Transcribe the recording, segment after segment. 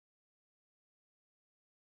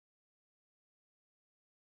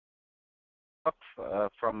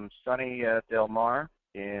From sunny Del Mar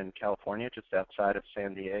in California, just outside of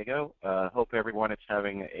San Diego. Hope everyone is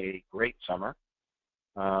having a great summer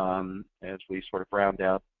as we sort of round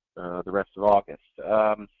out the rest of August.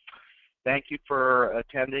 Thank you for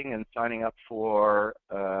attending and signing up for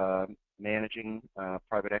managing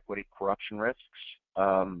private equity corruption risks.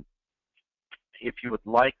 If you would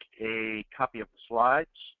like a copy of the slides,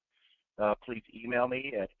 please email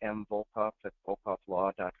me at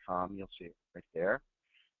mvolkov@volkovlaw.com. You'll see it right there.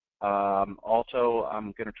 Also,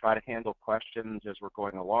 I'm going to try to handle questions as we're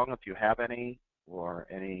going along if you have any, or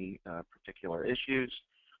any particular issues.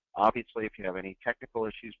 Obviously, if you have any technical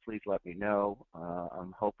issues, please let me know.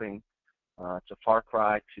 I'm hoping it's a far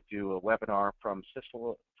cry to do a webinar from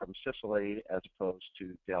Sicily as opposed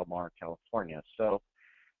to Del Mar, California. So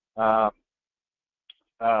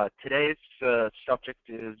today's subject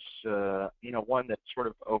is, one that's sort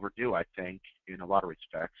of overdue, I think, in a lot of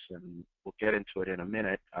respects, and we'll get into it in a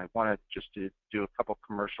minute. I want to just do a couple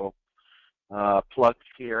commercial plugs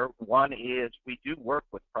here. One is we do work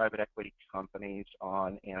with private equity companies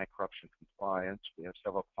on anti-corruption compliance. We have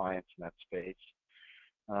several clients in that space.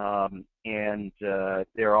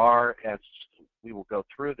 There are, as we will go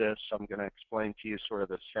through this, I'm going to explain to you sort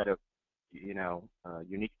of a set of,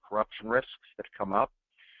 unique corruption risks that come up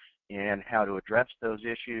and how to address those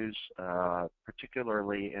issues,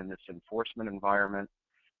 particularly in this enforcement environment,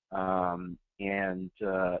 and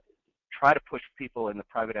try to push people in the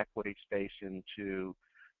private equity space into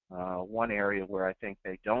one area where I think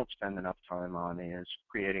they don't spend enough time on is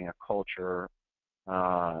creating a culture,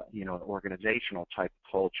 an organizational type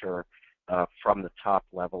culture from the top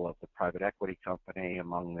level of the private equity company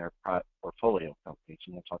among their portfolio companies,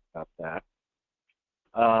 and we'll talk about that.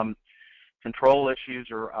 Control issues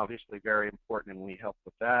are obviously very important, and we help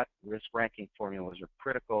with that. Risk ranking formulas are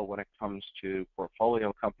critical when it comes to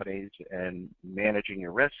portfolio companies and managing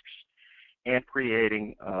your risks and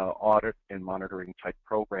creating audit and monitoring type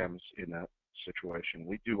programs in that situation.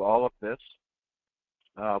 We do all of this.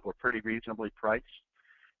 We're pretty reasonably priced,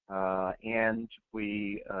 and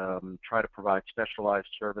we try to provide specialized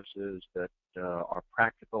services that are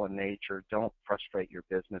practical in nature, don't frustrate your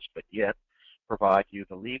business, but yet provide you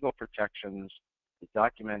the legal protections, the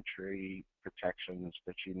documentary protections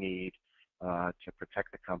that you need to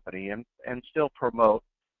protect the company and still promote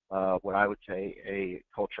what I would say a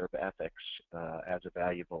culture of ethics as a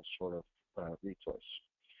valuable sort of resource.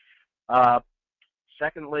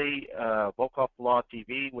 Secondly, Volkov Law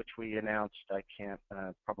TV, which we announced,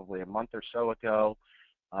 probably a month or so ago.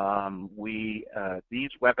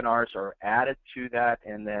 These webinars are added to that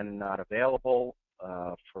and then not available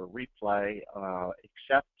for replay,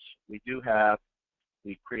 except we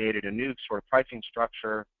created a new sort of pricing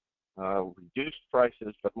structure, reduced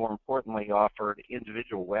prices, but more importantly offered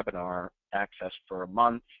individual webinar access for a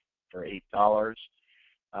month for $8.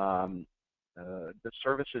 The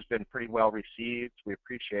service has been pretty well received. We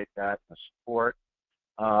appreciate that, the support.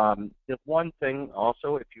 The one thing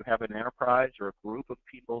also, if you have an enterprise or a group of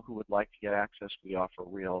people who would like to get access, we offer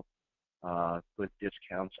real good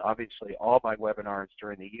discounts. Obviously, all my webinars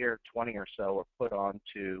during the year, 20 or so, are put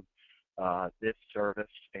onto this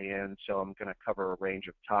service, and so I'm going to cover a range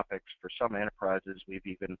of topics. For some enterprises, we've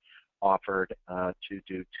even offered to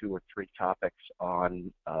do 2 or 3 topics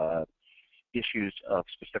on issues of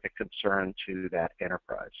specific concern to that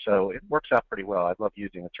enterprise. So it works out pretty well. I love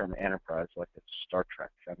using the term enterprise like it's Star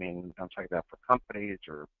Trek. I mean, I'm talking about for companies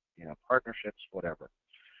or partnerships, whatever.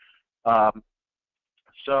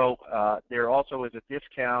 So there also is a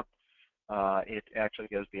discount. It actually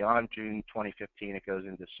goes beyond June 2015. It goes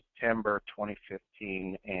into September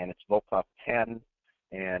 2015, and it's Volkov 10,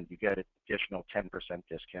 and you get an additional 10%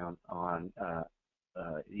 discount on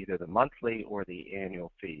either the monthly or the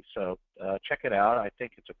annual fee. So check it out. I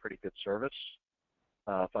think it's a pretty good service,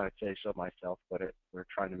 if I say so myself, but we're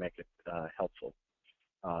trying to make it helpful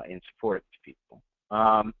and support it to people.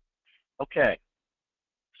 Okay,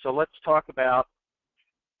 so let's talk about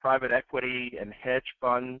private equity and hedge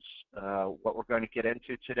funds, what we're going to get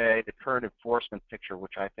into today, the current enforcement picture,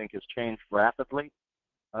 which I think has changed rapidly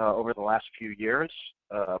over the last few years.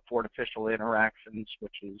 Foreign official interactions,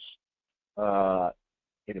 which is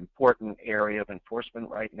an important area of enforcement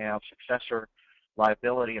right now. Successor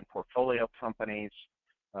liability in portfolio companies,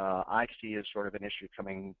 I see as sort of an issue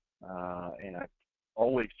coming, and I've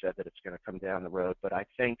always said that it's going to come down the road, but I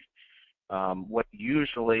think what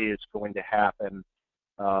usually is going to happen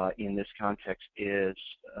in this context is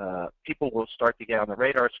people will start to get on the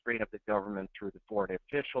radar screen of the government through the foreign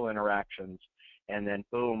official interactions, and then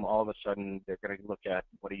boom, all of a sudden they're going to look at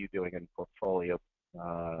what are you doing in portfolio,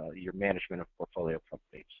 your management of portfolio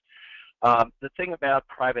companies. The thing about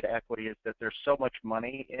private equity is that there's so much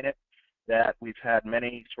money in it that we've had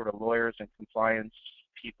many sort of lawyers and compliance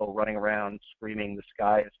people running around screaming, the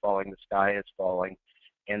sky is falling,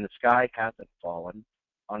 and the sky hasn't fallen.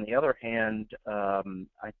 On the other hand,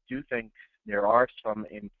 I do think there are some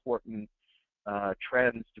important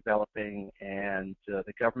trends developing, and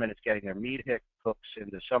the government is getting their meat hooks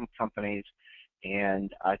into some companies,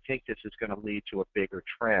 and I think this is going to lead to a bigger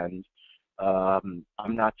trend. I'm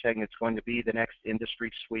not saying it's going to be the next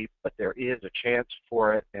industry sweep, but there is a chance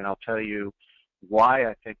for it, and I'll tell you why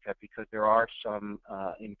I think that, because there are some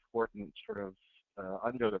important sort of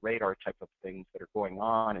under the radar type of things that are going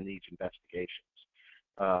on in these investigations.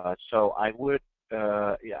 So I would,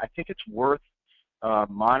 yeah, I think it's worth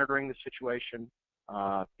monitoring the situation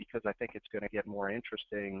because I think it's going to get more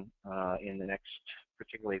interesting in the next,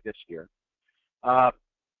 particularly this year.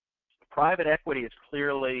 Private equity is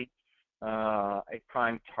clearly a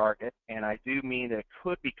prime target, and I do mean that it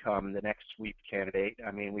could become the next sweep candidate.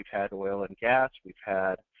 I mean, we've had oil and gas, we've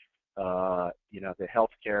had you know, the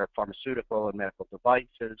healthcare, pharmaceutical, and medical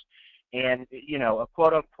devices, and you know, a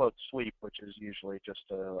quote-unquote sweep, which is usually just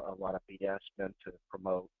a lot of BS meant to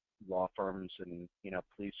promote law firms and, you know,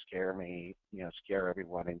 please scare me, you know, scare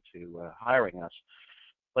everyone into hiring us.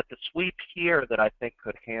 But the sweep here that I think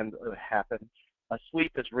could happen, a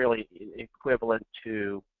sweep is really equivalent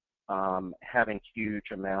to having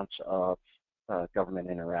huge amounts of government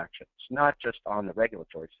interactions, not just on the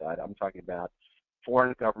regulatory side. I'm talking about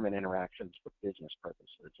foreign government interactions for business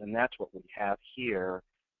purposes, and that's what we have here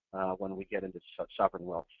when we get into sovereign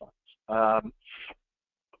wealth funds.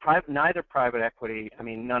 Neither private equity, I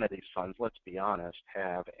mean, none of these funds, let's be honest,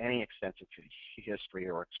 have any extensive history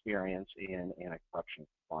or experience in anti-corruption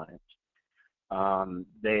compliance.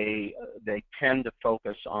 They tend to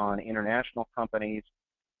focus on international companies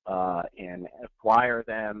and acquire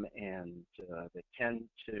them, and they tend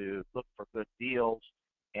to look for good deals,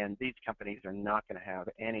 and these companies are not going to have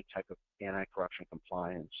any type of anti-corruption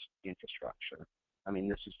compliance infrastructure. I mean,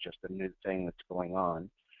 this is just a new thing that's going on.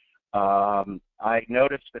 I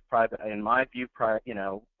noticed that in my view, you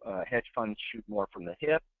know, hedge funds shoot more from the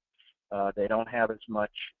hip. They don't have as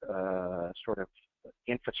much sort of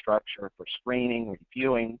infrastructure for screening,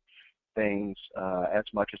 reviewing things as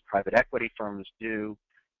much as private equity firms do,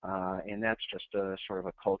 and that's just a sort of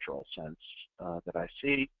a cultural sense that I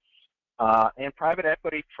see. And private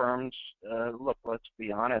equity firms, look, let's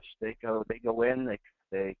be honest, they go in,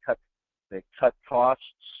 they cut costs,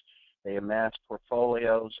 they amass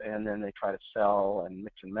portfolios, and then they try to sell and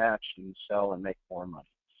mix and match and sell and make more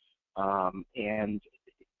money. And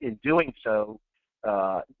in doing so,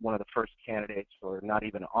 one of the first candidates, or not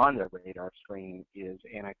even on their radar screen, is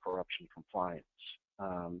anti-corruption compliance.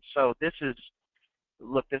 So this is,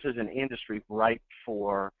 look, this is an industry ripe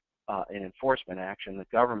for an enforcement action. The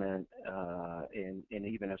government, in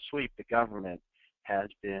even a sweep, the government has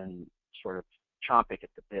been sort of chomping at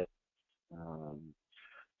the bit.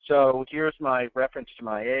 So here's my reference to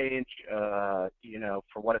my age. You know,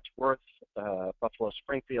 for what it's worth, Buffalo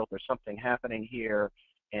Springfield, there's something happening here,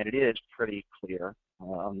 and it is pretty clear,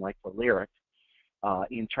 unlike the lyric,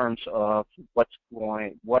 in terms of what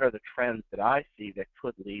are the trends that I see that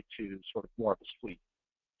could lead to sort of more of a sweep.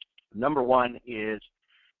 Number one is,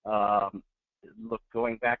 look,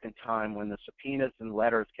 going back in time when the subpoenas and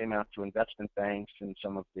letters came out to investment banks and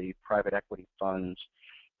some of the private equity funds,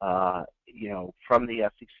 you know, from the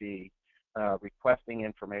FCC, requesting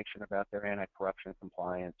information about their anti-corruption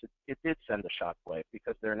compliance, it did send a shockwave,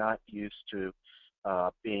 because they're not used to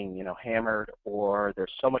being, you know, hammered, or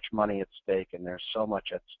there's so much money at stake, and there's so much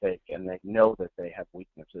at stake, and they know that they have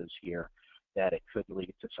weaknesses here, that it could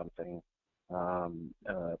lead to something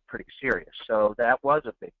pretty serious. So that was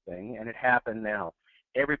a big thing, and it happened. Now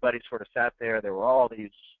everybody sort of sat there. There were all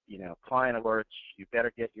these, you know, client alerts. You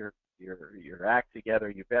better get your act together.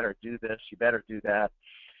 You better do this. You better do that.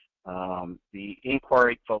 The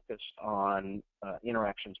inquiry focused on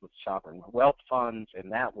interactions with sovereign wealth funds,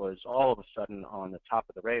 and that was all of a sudden on the top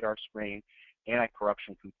of the radar screen,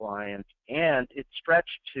 anti-corruption compliance, and it stretched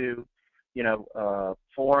to, you know,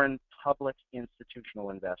 foreign public institutional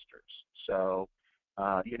investors. So,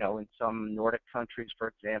 you know, in some Nordic countries, for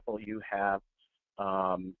example, you have,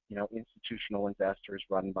 you know, institutional investors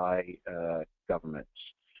run by governments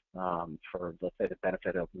for, let's say, the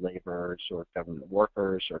benefit of laborers or government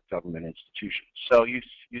workers or government institutions. So you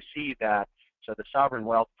see that. So the sovereign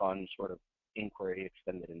wealth fund sort of inquiry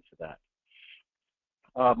extended into that.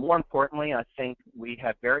 More importantly, I think we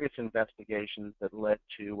had various investigations that led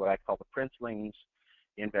to what I call the Princelings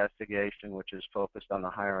investigation, which is focused on the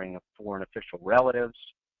hiring of foreign official relatives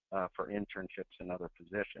for internships and other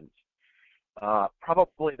positions.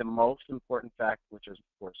 Probably the most important fact, which is,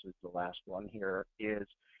 of course, is the last one here, is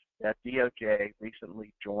that DOJ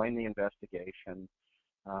recently joined the investigation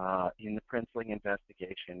in the Princeling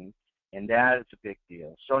investigation, and that is a big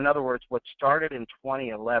deal. So in other words, what started in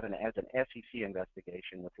 2011 as an SEC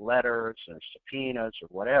investigation with letters or subpoenas or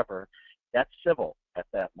whatever, that's civil at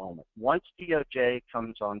that moment. Once DOJ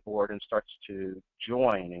comes on board and starts to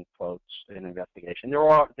join, in quotes, an investigation,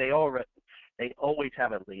 they always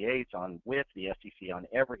have a liaison with the SEC on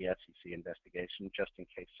every SEC investigation just in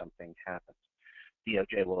case something happens.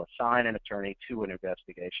 DOJ will assign an attorney to an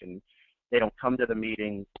investigation. They don't come to the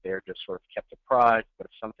meeting. They're just sort of kept apprised. But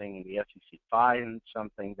if something, the SEC finds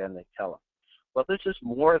something, then they tell them. Well, this is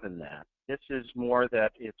more than that. This is more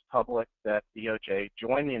that it's public that DOJ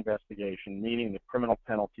joined the investigation, meaning the criminal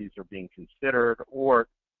penalties are being considered or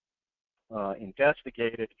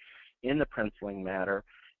investigated in the Princeling matter.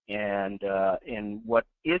 And what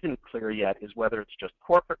isn't clear yet is whether it's just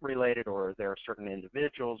corporate related or there are certain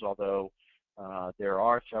individuals, although there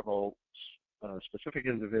are several specific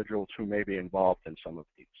individuals who may be involved in some of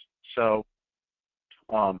these. So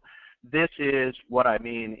this is what I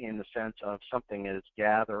mean in the sense of something is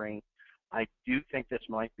gathering. I do think this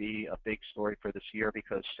might be a big story for this year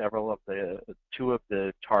because two of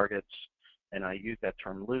the targets, and I use that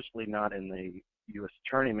term loosely, not in the U.S.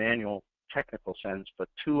 Attorney Manual technical sense, but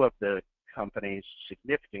two of the companies,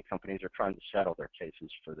 significant companies, are trying to settle their cases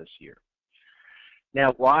for this year.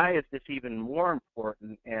 Now, why is this even more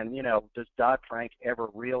important? And, you know, does Dodd-Frank ever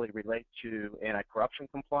really relate to anti-corruption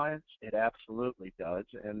compliance? It absolutely does.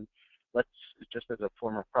 And just as a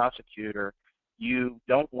former prosecutor, you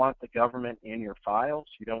don't want the government in your files.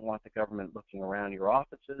 You don't want the government looking around your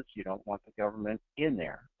offices. You don't want the government in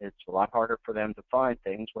there. It's a lot harder for them to find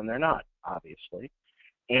things when they're not, obviously.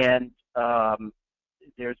 And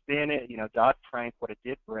there's been, you know, Dodd-Frank, what it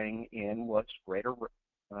did bring in was greater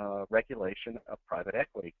regulation of private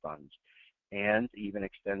equity funds, and even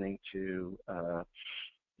extending to,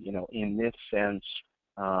 you know, in this sense,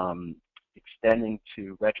 extending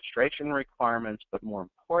to registration requirements, but more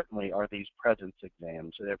importantly are these presence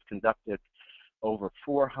exams. So they've conducted over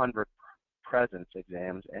 400 presence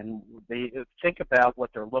exams, and they think about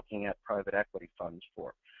what they're looking at private equity funds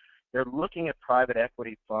for. They're looking at private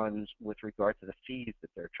equity funds with regard to the fees that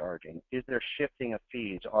they're charging. Is there shifting of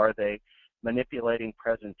fees? Are they manipulating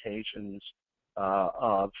presentations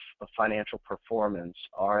of financial performance?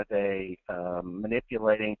 Are they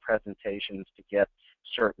manipulating presentations to get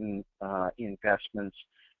certain investments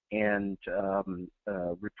and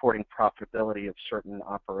reporting profitability of certain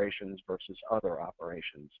operations versus other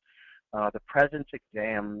operations? The presence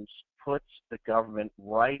exams puts the government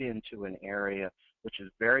right into an area which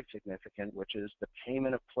is very significant, which is the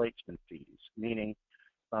payment of placement fees, meaning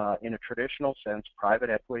in a traditional sense, private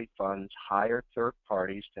equity funds hire third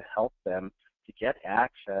parties to help them to get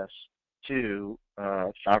access to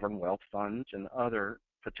sovereign wealth funds and other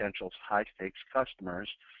potential high-stakes customers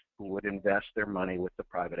who would invest their money with the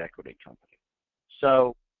private equity company.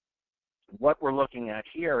 So what we're looking at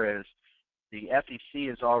here is the SEC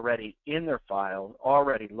is already in their file,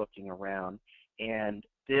 already looking around, and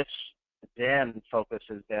this then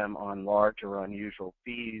focuses them on large or unusual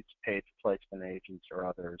fees paid to placement agents or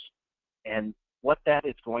others. And what that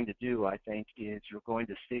is going to do, I think, is you're going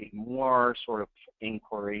to see more sort of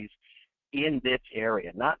inquiries in this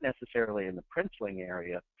area, not necessarily in the Princeling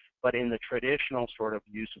area, but in the traditional sort of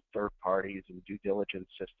use of third parties and due diligence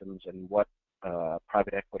systems and what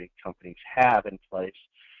private equity companies have in place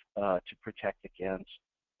to protect against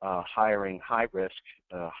hiring high-risk,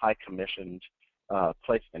 high-commissioned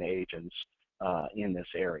placement agents in this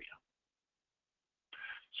area.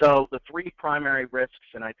 So the three primary risks,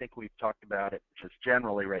 and I think we've talked about it just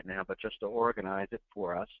generally right now, but just to organize it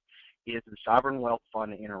for us, is the sovereign wealth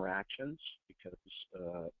fund interactions, because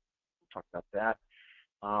we'll talk about that.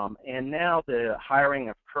 And now the hiring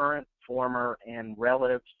of current, former, and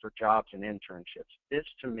relatives for jobs and internships. This,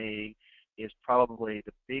 to me, is probably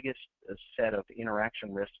the biggest set of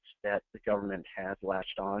interaction risks that the government has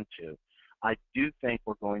latched on to. I do think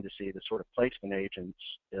we're going to see the sort of placement agents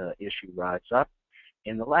issue rise up.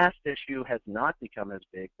 And the last issue has not become as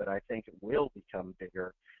big, but I think it will become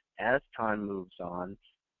bigger as time moves on,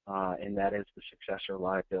 and that is the successor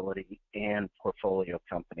liability and portfolio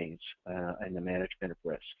companies and the management of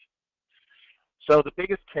risk. So the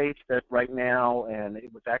biggest case that right now, and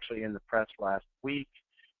it was actually in the press last week,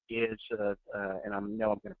 is, and I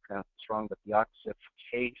know I'm going to pronounce this wrong, but the Oxif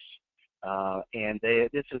case. And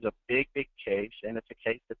this is a big, big case, and it's a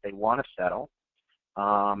case that they want to settle.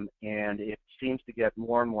 And it seems to get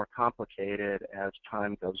more and more complicated as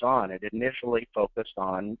time goes on. It initially focused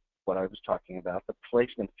on what I was talking about, the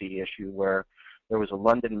placement fee issue, where there was a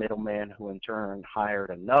London middleman who in turn hired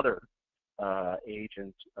another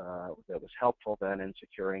agent that was helpful then in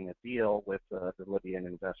securing a deal with the Libyan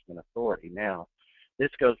Investment Authority. Now,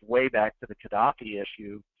 this goes way back to the Gaddafi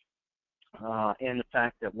issue and the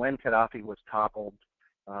fact that when Gaddafi was toppled,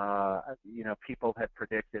 people had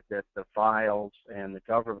predicted that the files and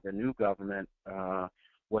the new government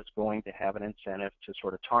was going to have an incentive to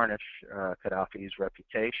sort of tarnish Gaddafi's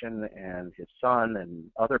reputation and his son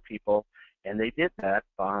and other people, and they did that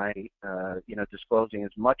by, disclosing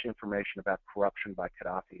as much information about corruption by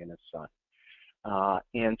Gaddafi and his son.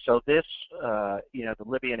 And so this, the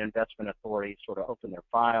Libyan Investment Authority sort of opened their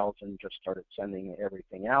files and just started sending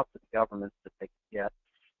everything out to the governments that they could get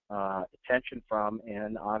attention from,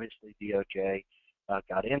 and obviously DOJ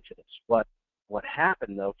got into this. What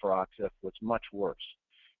happened, though, for OXIF was much worse,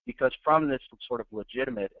 because from this sort of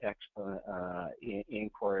legitimate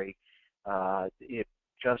inquiry, it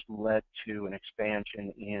just led to an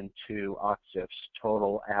expansion into OXIF's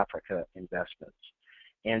total Africa investments.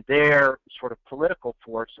 And their sort of political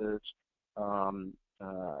forces,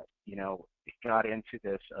 got into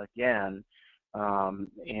this again,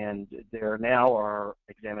 and there now are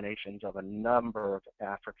examinations of a number of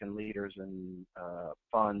African leaders and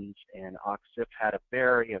funds, and OXIF had a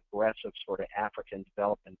very aggressive sort of African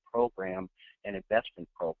development program and investment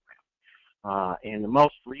program. And the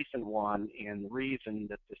most recent one, and the reason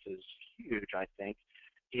that this is huge, I think,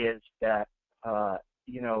 is that,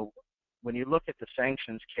 when you look at the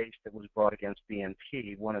sanctions case that was brought against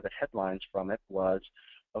BNP, one of the headlines from it was,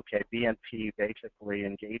 okay, BNP basically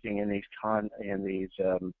engaging in these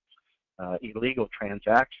illegal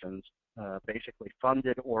transactions, basically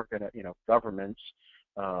funded governments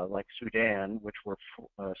like Sudan, which were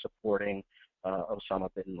supporting Osama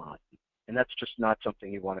bin Laden. And that's just not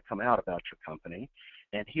something you want to come out about your company.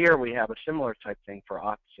 And here we have a similar type thing for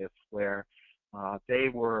OXIF, where they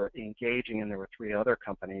were engaging, and there were 3 other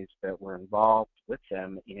companies that were involved with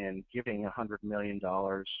them in giving $100 million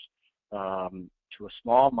to a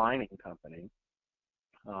small mining company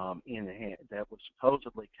that was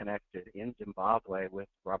supposedly connected in Zimbabwe with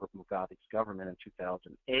Robert Mugabe's government in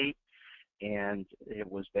 2008, and it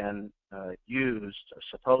was then used,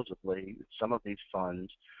 supposedly, some of these funds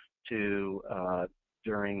to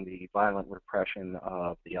during the violent repression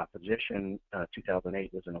of the opposition.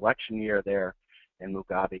 2008 was an election year there, and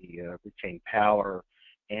Mugabe retained power,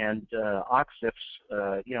 and OXIF's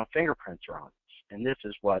fingerprints are on this, and this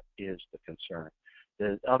is what is the concern.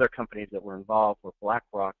 The other companies that were involved were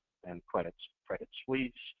BlackRock and Credit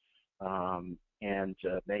Suisse, and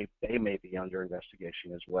they may be under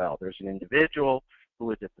investigation as well. There's an individual who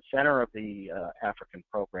is at the center of the African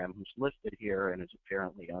program who's listed here and is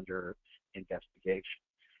apparently under investigation.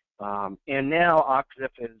 And now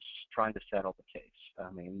OXIF is trying to settle the case. I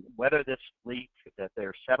mean, whether this leak that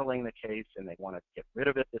they're settling the case and they want to get rid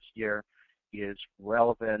of it this year is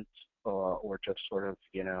relevant or just sort of,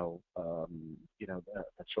 a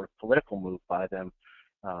sort of political move by them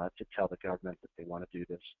to tell the government that they want to do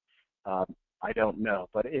this. I don't know,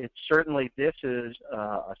 but it's certainly, this is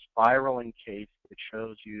a spiraling case that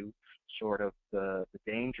shows you sort of the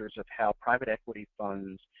dangers of how private equity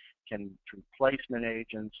funds can, through placement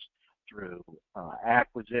agents, through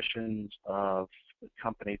acquisitions of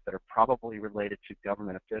companies that are probably related to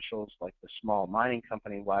government officials, like the small mining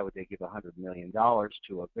company. Why would they give $100 million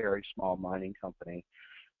to a very small mining company,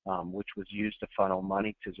 which was used to funnel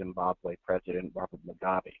money to Zimbabwe President Robert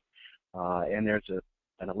Mugabe? And there's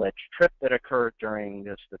an alleged trip that occurred during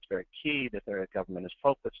this that's very key that the government is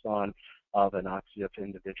focused on, of an OXIF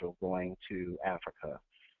individual going to Africa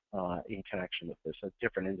in connection with this, a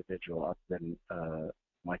different individual other than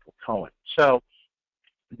Michael Cohen. So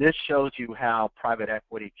this shows you how private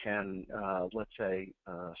equity can, let's say,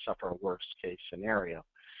 suffer a worst case scenario.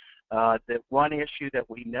 The one issue that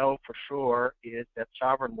we know for sure is that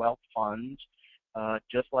sovereign wealth funds,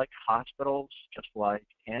 just like hospitals, just like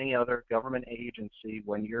any other government agency,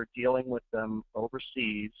 when you're dealing with them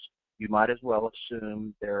overseas, you might as well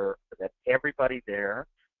assume that everybody there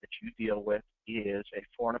that you deal with is a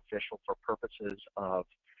foreign official for purposes of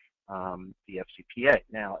the FCPA.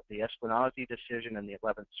 Now, the Eskenazi decision in the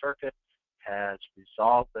 11th Circuit has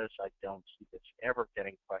resolved this. I don't see this ever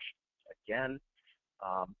getting questioned again.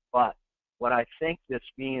 But what I think this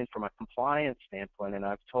means from a compliance standpoint, and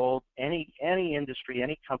I've told any industry,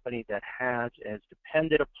 any company that has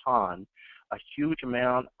depended upon a huge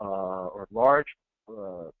amount or large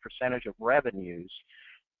percentage of revenues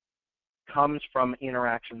comes from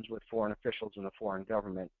interactions with foreign officials in the foreign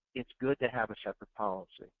government, it's good to have a separate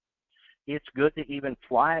policy. It's good to even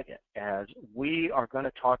flag it as we are going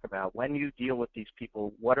to talk about when you deal with these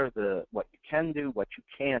people, what you can do, what you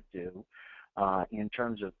can't do in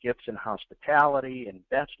terms of gifts and hospitality,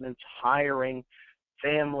 investments, hiring,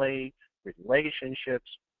 family, relationships.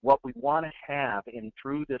 What we want to have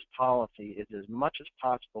through this policy is as much as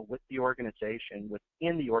possible with the organization,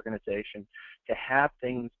 within the organization, to have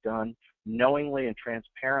things done knowingly and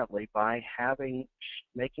transparently by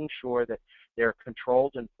making sure that there are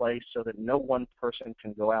controls in place so that no one person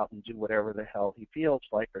can go out and do whatever the hell he feels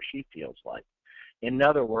like or she feels like. In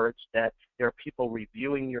other words, that there are people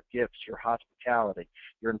reviewing your gifts, your hospitality,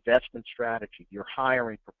 your investment strategy, your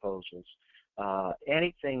hiring proposals,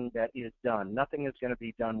 anything that is done. Nothing is going to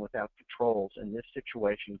be done without controls in this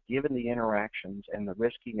situation, given the interactions and the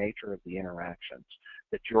risky nature of the interactions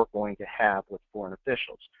that you're going to have with foreign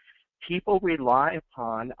officials. People rely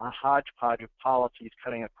upon a hodgepodge of policies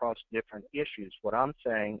cutting across different issues. What I'm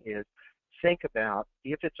saying is think about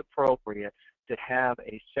if it's appropriate to have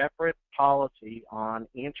a separate policy on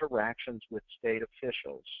interactions with state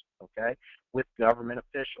officials, okay, with government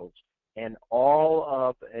officials, and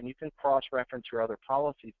and you can cross-reference your other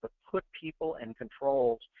policies, but put people and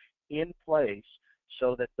controls in place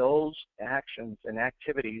so that those actions and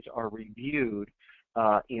activities are reviewed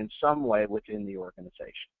in some way within the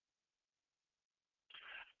organization.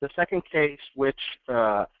 The second case, which,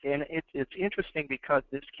 and it's interesting because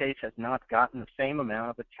this case has not gotten the same amount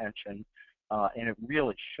of attention, and it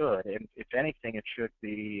really should. If anything, it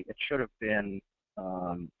should have been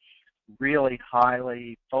really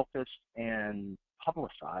highly focused and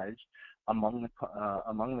publicized among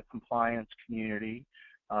the compliance community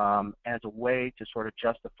as a way to sort of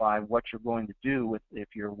justify what you're going to do if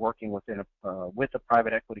you're working with a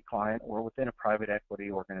private equity client or within a private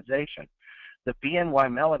equity organization. The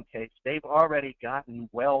BNY Mellon case, they've already gotten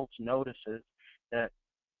Wells notices that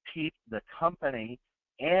the company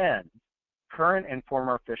and current and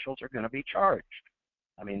former officials are going to be charged.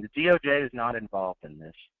 I mean, the DOJ is not involved in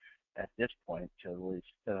this at this point, to at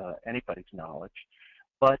least anybody's knowledge.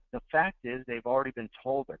 But the fact is they've already been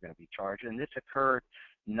told they're going to be charged, and this occurred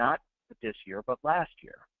not this year but last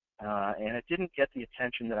year. And it didn't get the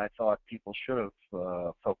attention that I thought people should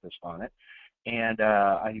have focused on it. And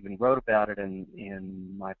I even wrote about it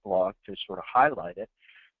in my blog to sort of highlight it.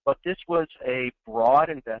 But this was a broad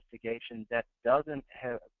investigation that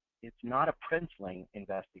it's not a princeling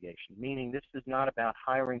investigation, meaning this is not about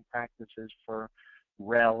hiring practices for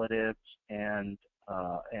relatives and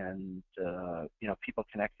people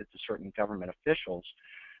connected to certain government officials.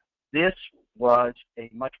 This was a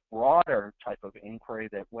much broader type of inquiry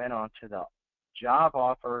that went on to the job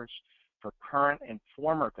offers for current and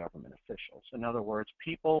former government officials. In other words,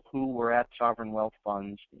 people who were at sovereign wealth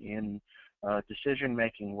funds in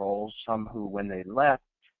decision-making roles, some who, when they left,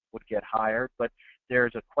 would get hired. But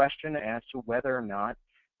there's a question as to whether or not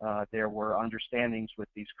there were understandings with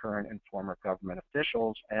these current and former government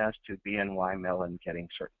officials as to BNY Mellon getting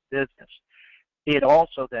certain business. It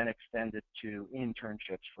also then extended to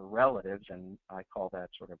internships for relatives, and I call that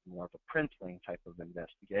sort of more of a princeling type of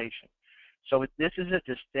investigation. So this is a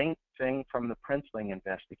distinct thing from the princeling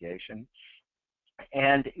investigation,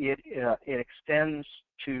 and it extends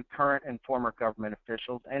to current and former government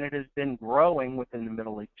officials, and it has been growing within the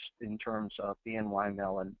Middle East in terms of BNY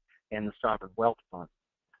Mellon and the sovereign wealth fund.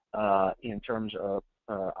 In terms of,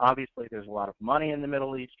 obviously there's a lot of money in the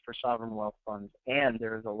Middle East for sovereign wealth funds, and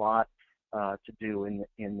there's a lot to do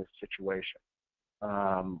in this situation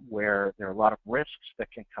where there are a lot of risks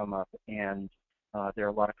that can come up, and there are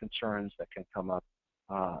a lot of concerns that can come up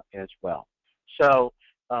as well. So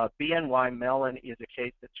BNY Mellon is a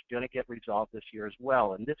case that's going to get resolved this year as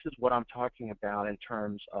well, and this is what I'm talking about in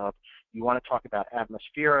terms of you want to talk about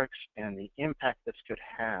atmospherics and the impact this could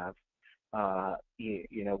have,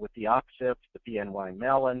 with the OXIF, the BNY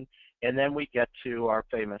Mellon, and then we get to our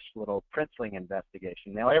famous little princeling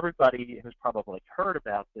investigation. Now, everybody has probably heard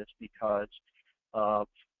about this because of,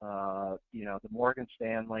 the Morgan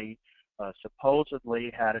Stanley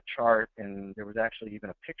supposedly had a chart, and there was actually even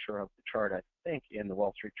a picture of the chart, I think, in the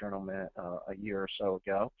Wall Street Journal a year or so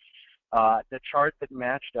ago. The chart that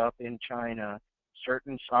matched up in China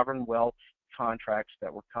certain sovereign wealth contracts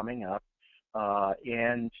that were coming up,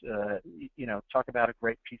 talk about a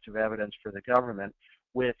great piece of evidence for the government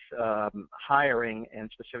with hiring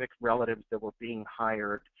and specific relatives that were being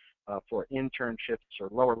hired for internships or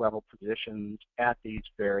lower level positions at these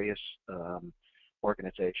various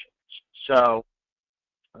organizations. So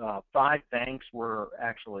 5 banks were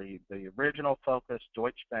actually the original focus.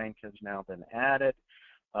 Deutsche Bank has now been added.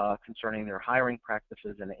 concerning their hiring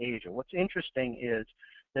practices in Asia. What's interesting is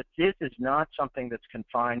that this is not something that's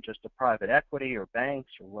confined just to private equity or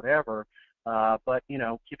banks or whatever, but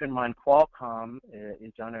keep in mind Qualcomm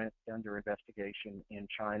is under investigation in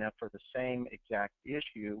China for the same exact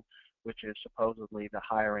issue, which is supposedly the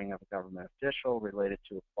hiring of a government official related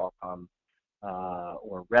to a Qualcomm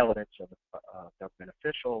or relatives of a government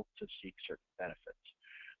official to seek certain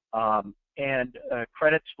benefits. And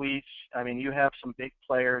Credit Suisse, I mean, you have some big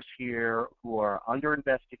players here who are under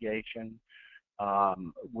investigation.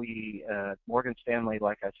 Morgan Stanley,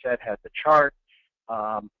 like I said, had the chart.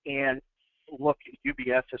 And look,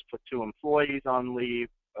 UBS has put 2 employees on leave.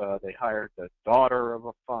 They hired the daughter of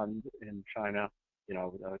a fund in China,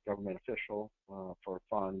 a government official for a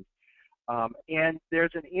fund. And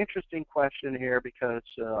there's an interesting question here because,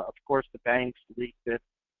 of course, the banks leaked it.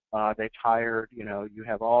 They've hired, you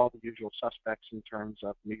have all the usual suspects in terms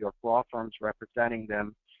of New York law firms representing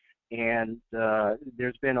them. And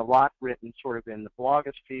there's been a lot written sort of in the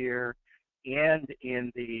blogosphere and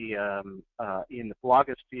in the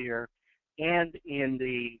blogosphere and in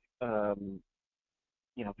the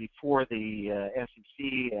before the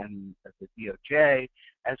SEC and the DOJ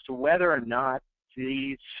as to whether or not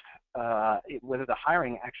whether the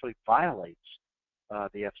hiring actually violates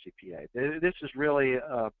the FCPA. This is really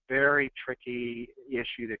a very tricky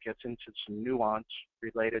issue that gets into some nuance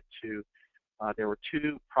related to there were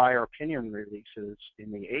 2 prior opinion releases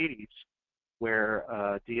in the 80s where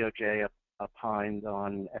DOJ opined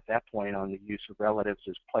on, at that point, on the use of relatives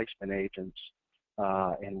as placement agents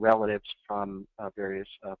and relatives from various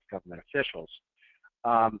government officials.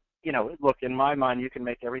 Look, in my mind, you can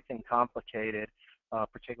make everything complicated,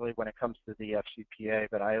 particularly when it comes to the FCPA,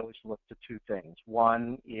 but I always look to 2 things.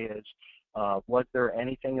 One is, was there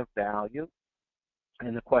anything of value?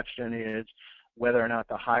 And the question is whether or not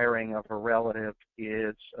the hiring of a relative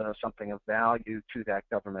is something of value to that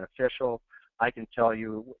government official. I can tell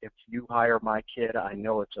you, if you hire my kid, I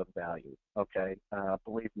know it's of value, okay?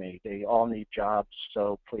 Believe me, they all need jobs,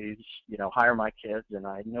 so please, hire my kids, and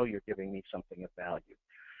I know you're giving me something of value.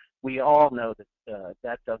 We all know that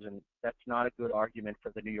that's not a good argument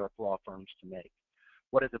for the New York law firms to make.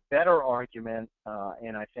 What is a better argument,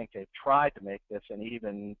 and I think they've tried to make this, and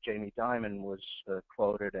even Jamie Dimon was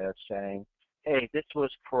quoted as saying, hey, this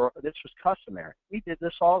was customary. We did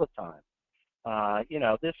this all the time.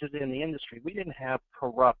 This is in the industry. We didn't have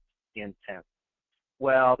corrupt intent.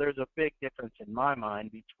 Well, there's a big difference in my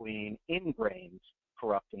mind between ingrained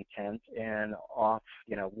corrupt intent and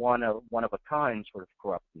one of a kind sort of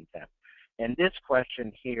corrupt intent. And this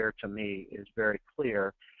question here, to me, is very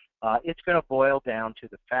clear. It's going to boil down to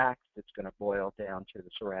the facts. It's going to boil down to the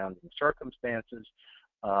surrounding circumstances.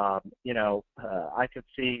 I could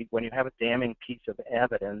see when you have a damning piece of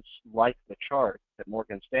evidence like the chart that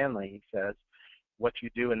Morgan Stanley says, what you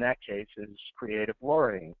do in that case is creative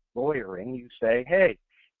lawyering. You say, hey,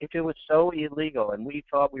 if it was so illegal and we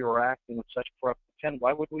thought we were acting with such corrupt intent,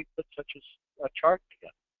 why would we put such a chart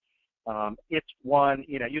together? It's one,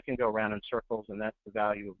 you can go around in circles, and that's the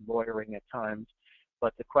value of lawyering at times.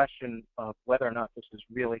 But the question of whether or not this is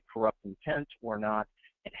really corrupt intent or not,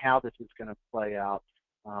 and how this is going to play out,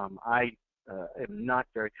 I am not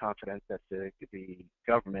very confident that the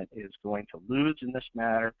government is going to lose in this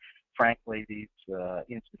matter. Frankly, these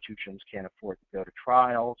institutions can't afford to go to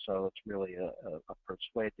trial, so it's really a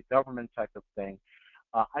persuade the government type of thing.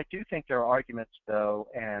 I do think there are arguments, though,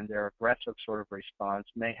 and their aggressive sort of response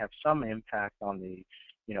may have some impact on the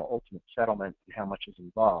ultimate settlement and how much is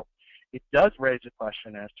involved. It does raise a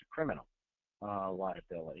question as to criminal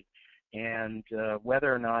liability, and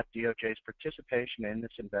whether or not DOJ's participation in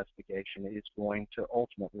this investigation is going to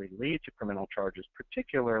ultimately lead to criminal charges,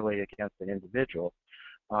 particularly against an individual.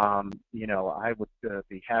 I would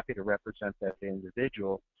be happy to represent that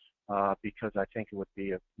individual because I think it would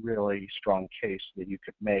be a really strong case that you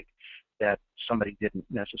could make that somebody didn't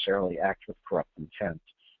necessarily act with corrupt intent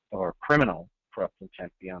or criminal corrupt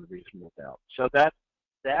intent beyond reasonable doubt. So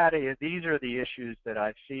these are the issues that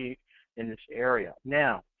I see in this area.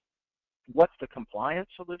 Now, what's the compliance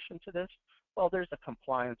solution to this? Well, there's a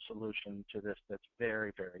compliance solution to this that's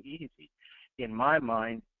very, very easy. In my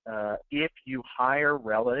mind, if you hire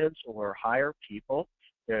relatives or hire people,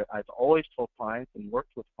 I've always told clients and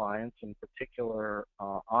worked with clients in particular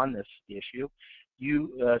on this issue,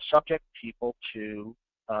 you subject people to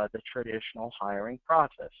the traditional hiring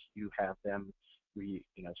process. You have them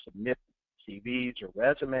submit CVs or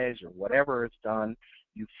resumes or whatever is done.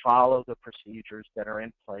 You follow the procedures that are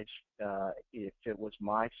in place if it was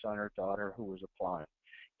my son or daughter who was applying.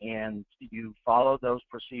 And you follow those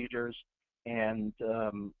procedures, and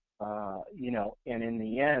you know, and in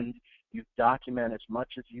the end, you document as much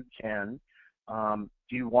as you can.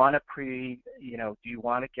 Do you want to do you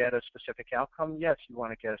want to get a specific outcome? Yes, you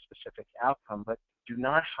want to get a specific outcome, but do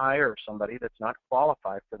not hire somebody that's not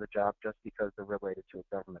qualified for the job just because they're related to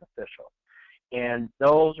a government official. And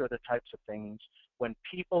those are the types of things, when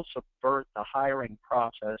people subvert the hiring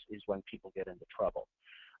process is when people get into trouble.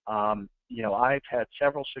 You know, I've had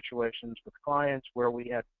several situations with clients where we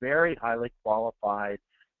had very highly qualified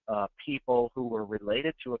people who were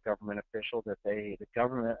related to a government official that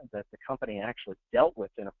the company actually dealt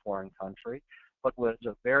with in a foreign country, but was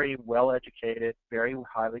a very well-educated, very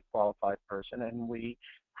highly qualified person, and we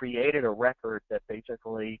created a record that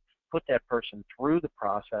basically put that person through the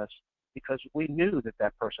process because we knew that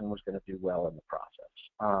that person was going to do well in the process.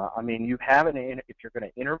 I mean, if you're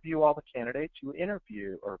going to interview all the candidates, you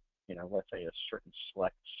interview, or you know, let's say a certain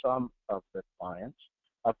select sum of the clients,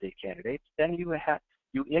 of the candidates, then you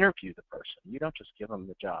interview the person. You don't just give them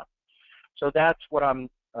the job. So that's what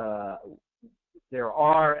there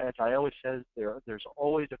are, as I always say, there's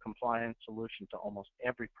always a compliance solution to almost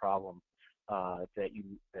every problem that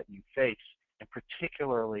you face, and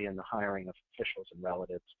particularly in the hiring of officials and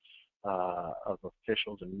relatives of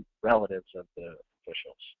the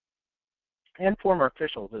officials, and former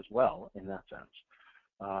officials as well. In that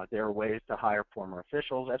sense, there are ways to hire former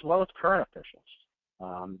officials as well as current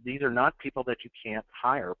officials. These are not people that you can't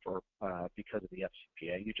hire for because of the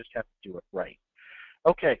FCPA. You just have to do it right.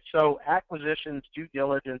 Okay, so acquisitions, due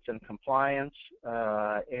diligence, and compliance,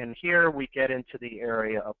 and here we get into the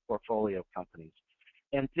area of portfolio companies.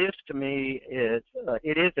 And this, to me, it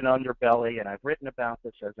is an underbelly, and I've written about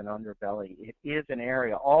this as an underbelly. It is an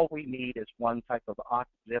area. All we need is one type of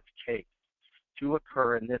OCZIF case to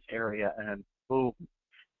occur in this area, and boom,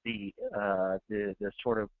 the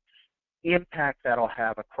sort of impact that'll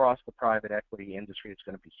have across the private equity industry is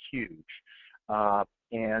going to be huge.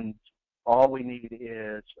 And all we need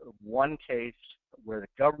is one case where the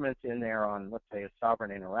government's in there on, let's say, a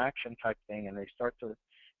sovereign interaction type thing, and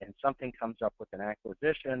and something comes up with an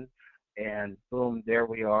acquisition, and boom, there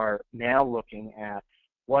we are now looking at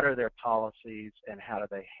what are their policies and how do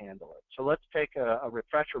they handle it. So let's take a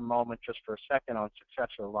refresher moment just for a second on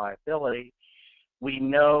successor liability. We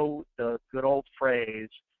know the good old phrase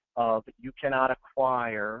of you cannot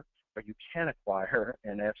acquire, or you can acquire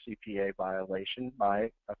an FCPA violation by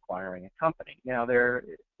acquiring a company. Now, there's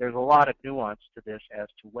a lot of nuance to this as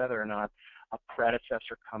to whether or not a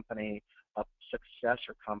predecessor company, a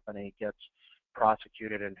successor company gets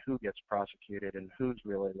prosecuted, and who gets prosecuted, and who's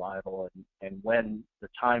really liable, and when the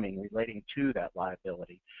timing relating to that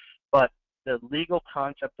liability. But the legal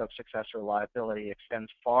concept of successor liability extends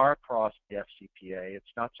far across the FCPA. It's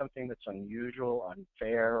not something that's unusual,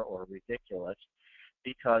 unfair, or ridiculous,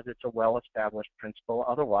 because it's a well-established principle.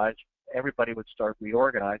 Otherwise, everybody would start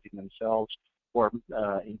reorganizing themselves or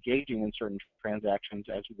engaging in certain transactions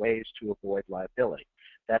as ways to avoid liability.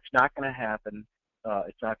 That's not going to happen.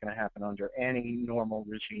 It's not going to happen under any normal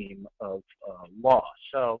regime of law.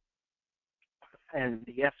 So, in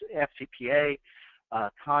the FCPA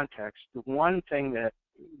context, the one thing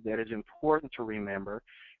that is important to remember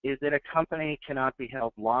is that a company cannot be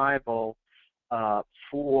held liable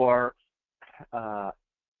for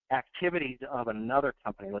activities of another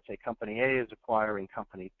company. Let's say Company A is acquiring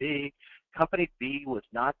Company B. Company B was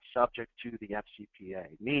not subject to the FCPA,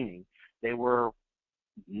 meaning they were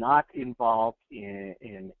not involved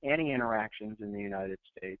in any interactions in the United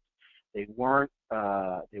States. They weren't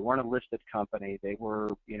a listed company. They were,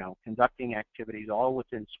 you know, conducting activities all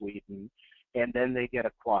within Sweden, and then they get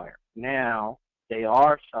acquired. Now they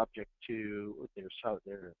are subject to,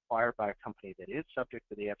 they're acquired by a company that is subject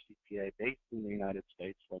to the FCPA based in the United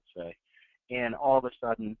States, let's say, and all of a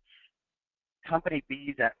sudden, Company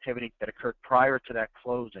B's activities that occurred prior to that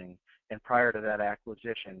closing and prior to that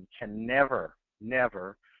acquisition can never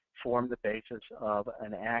form the basis of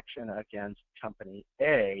an action against Company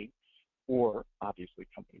A, or obviously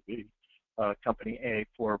Company B, Company A,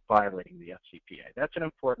 for violating the FCPA. That's an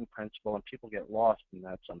important principle, and people get lost in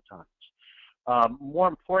that sometimes. More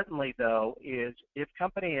importantly, though, is if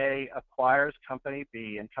Company A acquires Company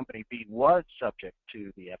B and Company B was subject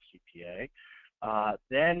to the FCPA,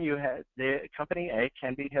 then Company A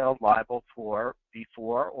can be held liable for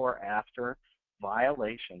before or after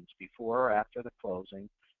violations, before or after the closing,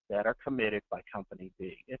 that are committed by Company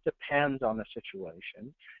B. It depends on the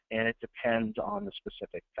situation, and it depends on the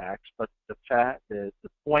specific facts, but the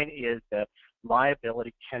point is that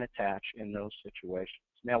liability can attach in those situations.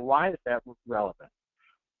 Now, why is that relevant?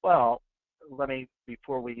 Well,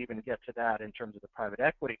 before we even get to that in terms of the private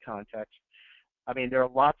equity context, I mean, there are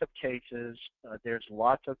lots of cases. There's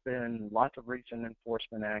been lots of recent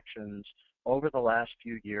enforcement actions over the last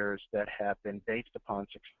few years that have been based upon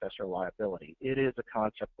successor liability. It is a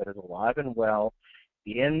concept that is alive and well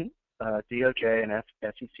in DOJ and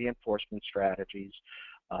SEC enforcement strategies.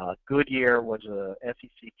 Goodyear was a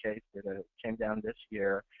SEC case that came down this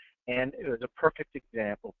year, and it was a perfect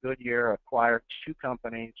example. Goodyear acquired two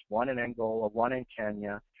companies, one in Angola, one in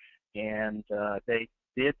Kenya, and they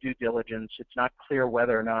did due diligence. It's not clear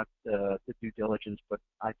whether or not the due diligence, but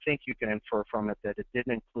I think you can infer from it that it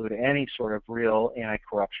didn't include any sort of real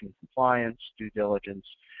anti-corruption compliance due diligence.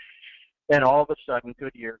 Then all of a sudden,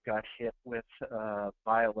 Goodyear got hit with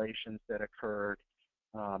violations that occurred.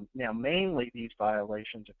 Now, mainly these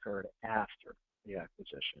violations occurred after the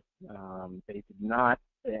acquisition. They did not,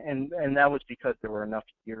 and that was because there were enough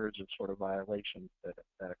years of sort of violations that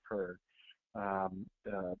occurred.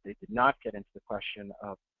 They did not get into the question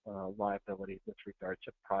of liability with regard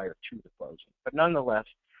to prior to the closing. But nonetheless,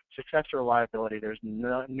 successor liability, there's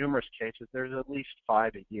numerous cases. There's at least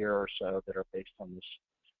 5 a year or so that are based on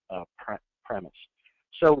this premise.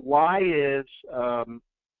 So why is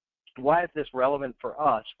this relevant for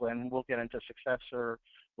us when we'll get into successor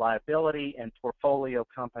liability and portfolio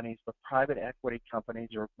companies? But private equity companies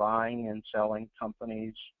are buying and selling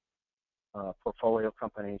companies, portfolio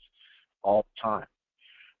companies, all the time.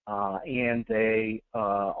 And they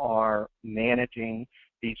are managing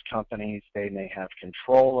these companies. They may have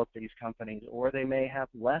control of these companies, or they may have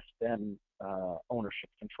less than ownership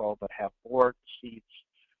control, but have board seats,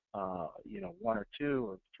 1 or 2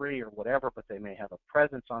 or 3 or whatever, but they may have a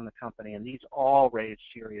presence on the company, and these all raise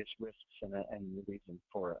serious risks and the reason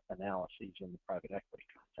for analyses in the private equity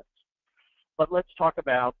context. But let's talk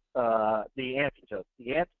about the antidote.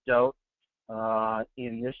 The antidote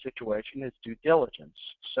in this situation is due diligence.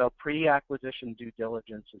 So pre-acquisition due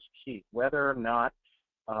diligence is key. Whether or not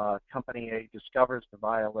Company A discovers the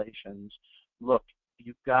violations, look,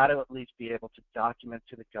 you've got to at least be able to document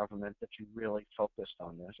to the government that you really focused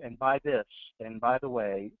on this. And by the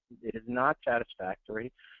way, it is not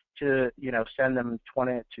satisfactory to send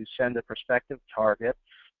a prospective target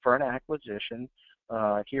for an acquisition.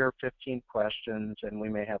 Here are 15 questions, and we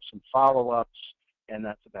may have some follow-ups, and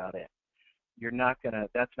that's about it.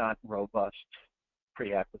 That's not robust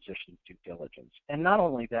pre-acquisition due diligence. And not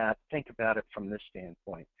only that, think about it from this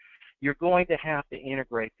standpoint. You're going to have to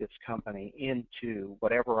integrate this company into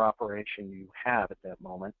whatever operation you have at that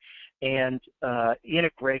moment. And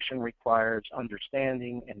integration requires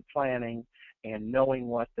understanding and planning and knowing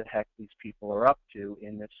what the heck these people are up to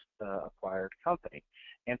in this acquired company.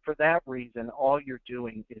 And for that reason, all you're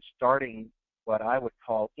doing is starting what I would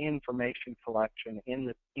call information collection in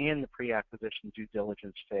the pre-acquisition due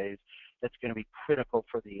diligence phase that's going to be critical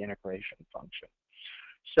for the integration function.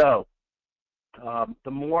 So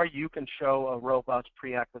the more you can show a robust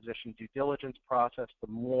pre-acquisition due diligence process,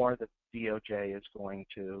 the more that DOJ is going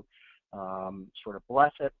to sort of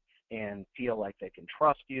bless it and feel like they can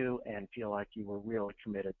trust you and feel like you were really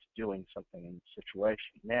committed to doing something in the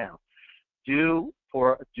situation. Now, do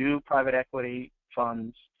private equity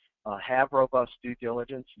funds have robust due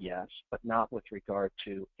diligence? Yes, but not with regard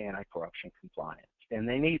to anti-corruption compliance. And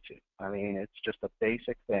they need to. I mean, it's just a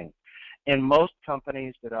basic thing. In most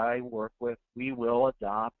companies that I work with, we will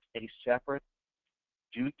adopt a separate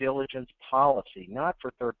due diligence policy, not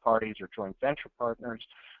for third parties or joint venture partners,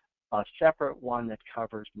 a separate one that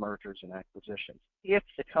covers mergers and acquisitions. If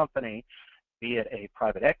the company, be it a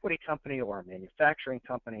private equity company or a manufacturing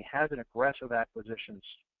company, has an aggressive acquisition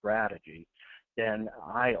strategy, then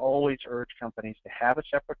I always urge companies to have a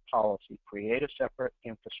separate policy, create a separate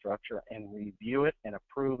infrastructure, and review it and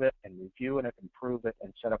approve it, and review it and improve it,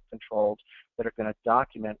 and set up controls that are going to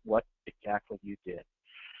document what exactly you did.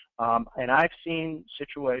 And I've seen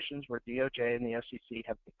situations where DOJ and the SEC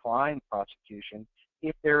have declined prosecution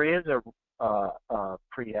if there is a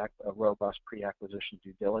robust pre-acquisition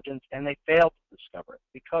due diligence, and they fail to discover it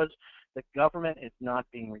because the government is not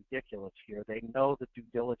being ridiculous here. They know that due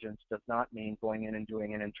diligence does not mean going in and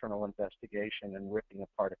doing an internal investigation and ripping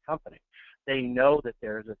apart a company. They know that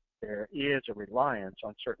there is a reliance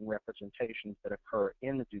on certain representations that occur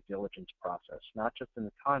in the due diligence process, not just in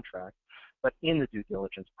the contract, but in the due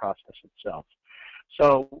diligence process itself.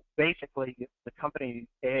 So basically, the company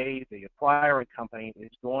A, the acquiring company,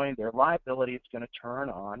 their liability is going to turn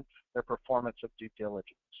on their performance of due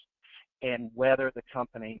diligence, and whether the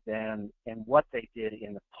company then, and what they did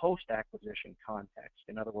in the post-acquisition context.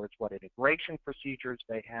 In other words, what integration procedures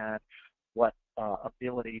they had, what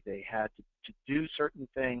ability they had to do certain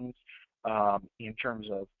things in terms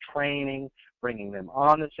of training, bringing them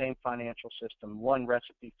on the same financial system. One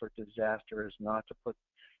recipe for disaster is not to put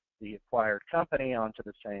the acquired company onto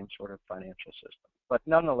the same sort of financial system. But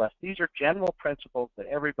nonetheless, these are general principles that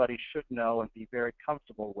everybody should know and be very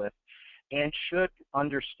comfortable with and should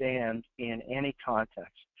understand in any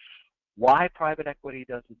context. Why private equity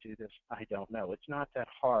doesn't do this, I don't know. It's not that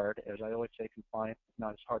hard. As I always say, compliance is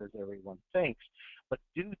not as hard as everyone thinks. But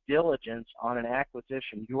due diligence on an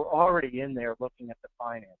acquisition, you're already in there looking at the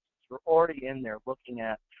finances. You're already in there looking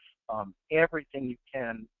at everything you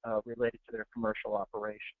can related to their commercial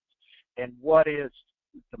operations. And what is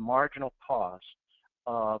the marginal cost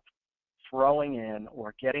of throwing in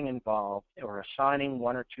or getting involved or assigning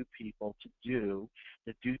one or two people to do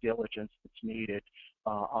the due diligence that's needed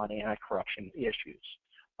on anti-corruption issues.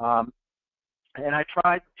 And I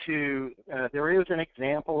tried to, there is an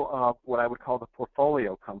example of what I would call the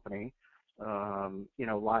portfolio company,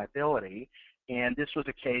 liability. And this was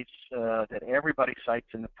a case that everybody cites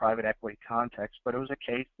in the private equity context, but it was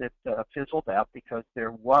a case that fizzled out because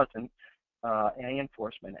there wasn't any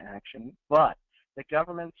enforcement action. But the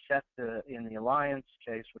government set in the Alliance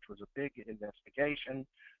case, which was a big investigation,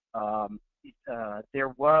 there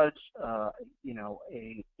was,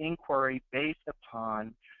 a inquiry based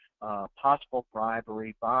upon possible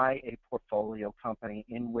bribery by a portfolio company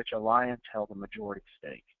in which Alliance held a majority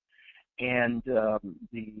stake. And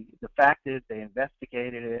the fact is they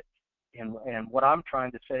investigated it, and what I'm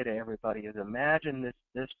trying to say to everybody is imagine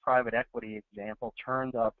this private equity example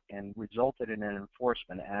turned up and resulted in an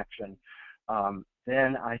enforcement action.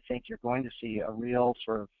 Then I think you're going to see a real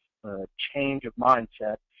sort of change of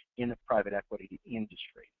mindset in the private equity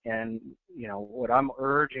industry. And what I'm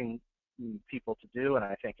urging people to do, and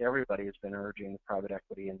I think everybody has been urging the private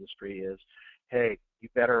equity industry, is, hey, you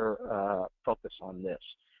better focus on this.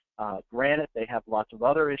 Granted, they have lots of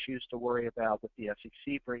other issues to worry about with the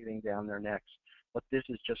SEC breathing down their necks, but this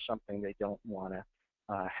is just something they don't want to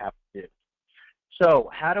have to do.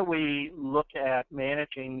 So how do we look at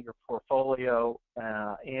managing your portfolio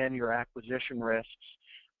and your acquisition risks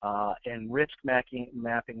and risk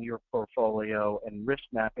mapping your portfolio and risk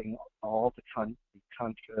mapping all the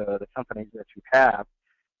companies that you have?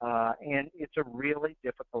 And it's a really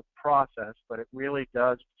difficult process, but it really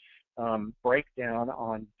does break down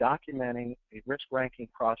on documenting a risk ranking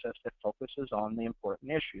process that focuses on the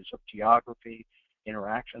important issues of geography,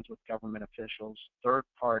 interactions with government officials, third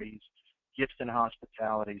parties, gifts and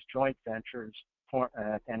hospitalities, joint ventures,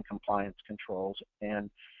 and compliance controls, and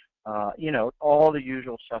all the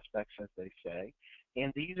usual suspects, as they say.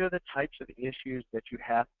 And these are the types of issues that you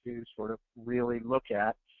have to sort of really look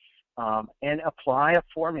at and apply a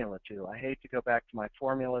formula to. I hate to go back to my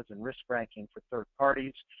formulas and risk ranking for third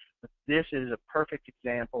parties, but this is a perfect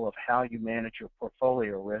example of how you manage your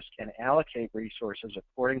portfolio risk and allocate resources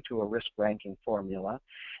according to a risk ranking formula.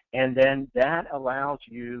 And then that allows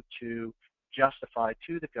you to justify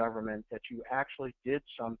to the government that you actually did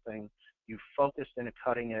something, you focused in a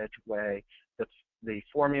cutting edge way. The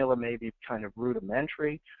formula may be kind of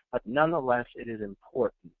rudimentary, but nonetheless it is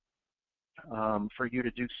important for you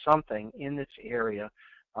to do something in this area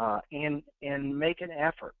and make an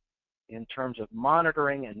effort in terms of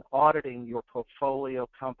monitoring and auditing your portfolio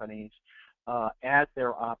companies as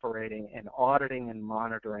they're operating, and auditing and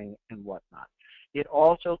monitoring and whatnot. It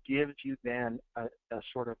also gives you then a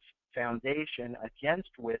sort of foundation against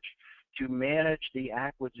which to manage the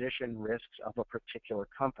acquisition risks of a particular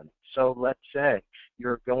company. So let's say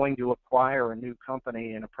you're going to acquire a new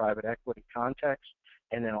company in a private equity context,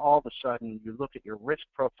 and then all of a sudden you look at your risk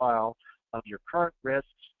profile of your current risks,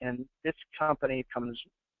 and this company comes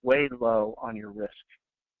way low on your risk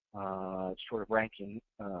sort of ranking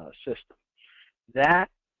system. That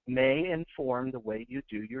may inform the way you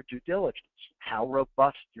do your due diligence, how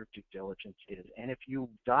robust your due diligence is. And if you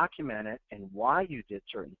document it and why you did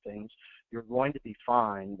certain things, you're going to be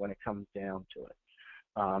fine when it comes down to it.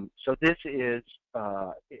 So this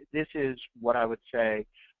is what I would say,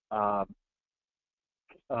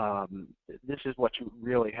 this is what you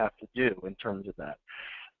really have to do in terms of that.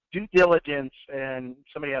 Due diligence, and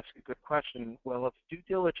somebody asked a good question, well, if due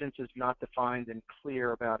diligence is not defined and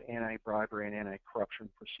clear about anti-bribery and anti-corruption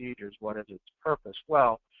procedures, what is its purpose?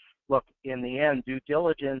 Well, look, in the end, due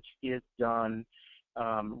diligence is done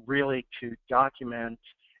really to document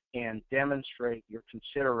and demonstrate your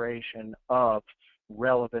consideration of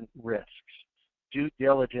relevant risks. Due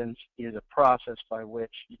diligence is a process by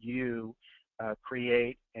which you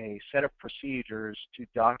create a set of procedures to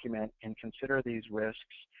document and consider these risks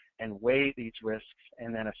and weigh these risks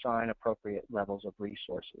and then assign appropriate levels of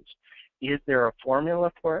resources. Is there a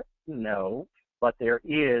formula for it? No. but there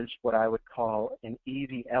is what I would call an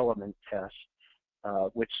easy element test,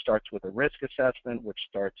 which starts with a risk assessment, which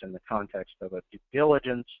starts in the context of a due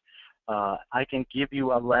diligence. I can give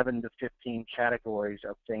you 11 to 15 categories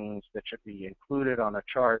of things that should be included on a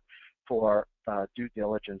chart for due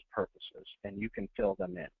diligence purposes, and you can fill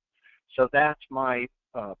them in. So that's my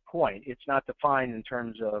point. It's not defined in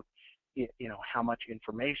terms of how much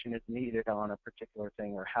information is needed on a particular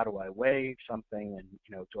thing, or how do I weigh something,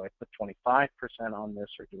 and do I put 25% on this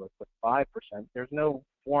or do I put 5%? There's no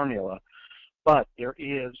formula, but there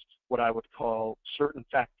is what I would call certain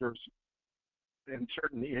factors and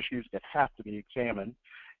certain issues that have to be examined,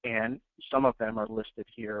 and some of them are listed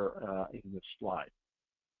here in this slide.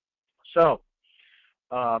 So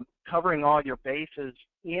covering all your bases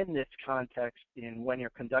in this context in when you're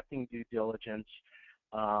conducting due diligence,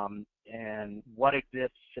 and what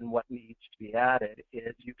exists and what needs to be added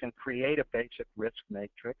is you can create a basic risk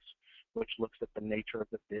matrix which looks at the nature of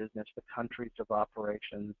the business, the countries of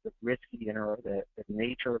operations, the the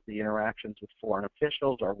nature of the interactions with foreign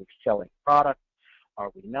officials. Are we selling product?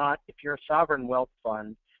 Are we not? If you're a sovereign wealth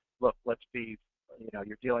fund, look, let's be,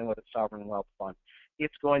 you're dealing with a sovereign wealth fund.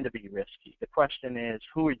 It's going to be risky. The question is,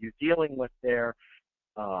 who are you dealing with there?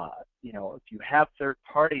 If you have third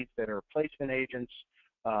parties that are placement agents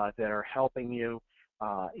that are helping you,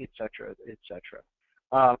 et cetera, et cetera.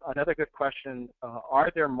 Another good question,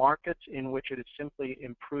 are there markets in which it is simply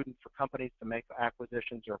imprudent for companies to make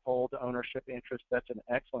acquisitions or hold ownership interests? That's an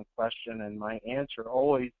excellent question, and my answer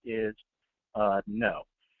always is no.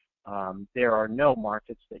 There are no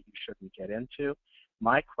markets that you shouldn't get into.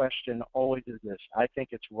 My question always is this: I think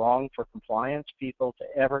it's wrong for compliance people to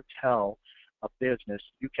ever tell a business,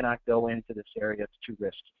 you cannot go into this area, it's too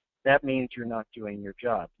risky. That means you're not doing your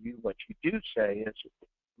job. What you do say is,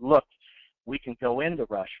 look, we can go into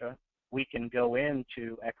Russia, we can go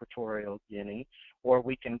into Equatorial Guinea, or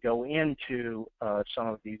we can go into some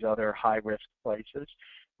of these other high-risk places,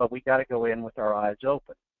 but we got to go in with our eyes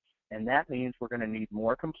open. And that means we're going to need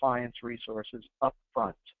more compliance resources up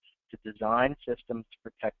front to design systems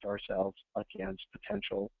to protect ourselves against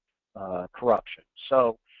potential corruption.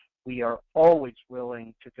 So we are always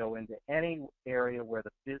willing to go into any area where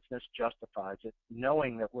the business justifies it,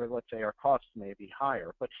 knowing that let's say our costs may be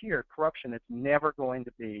higher. But here, corruption is never going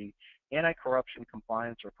to be, anti-corruption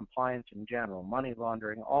compliance or compliance in general, money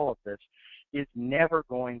laundering, all of this is never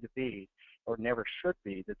going to be, or never should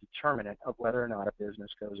be, the determinant of whether or not a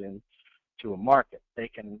business goes into a market. They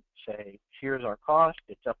can say, here's our cost,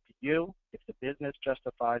 it's up to you. If the business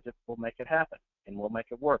justifies it, we'll make it happen, and we'll make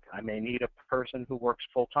it work. I may need a person who works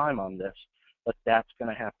full-time on this, but that's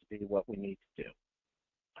going to have to be what we need to do.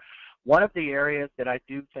 One of the areas that I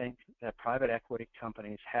do think that private equity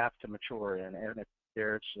companies have to mature in, and if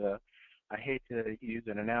there's, I hate to use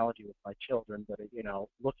an analogy with my children, but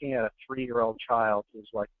looking at a 3-year-old child is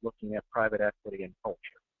like looking at private equity and culture,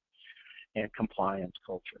 and compliance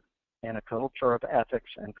culture, and a culture of ethics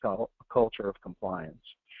and a culture of compliance.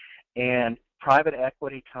 And private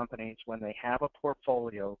equity companies, when they have a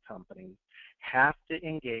portfolio company, have to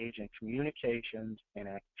engage in communications and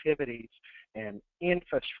activities and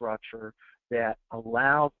infrastructure that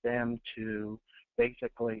allows them to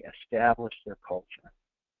basically establish their culture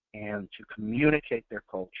and to communicate their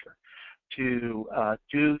culture, to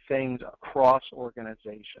do things across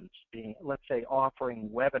organizations, let's say offering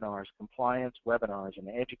webinars, compliance webinars and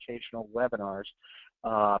educational webinars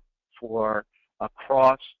for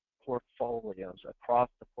across portfolios, across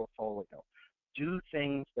the portfolio. Do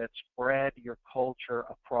things that spread your culture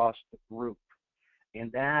across the group.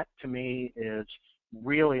 And that, to me, is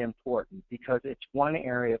really important because it's one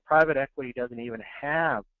area. Private equity doesn't even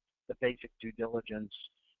have the basic due diligence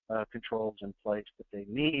controls in place that they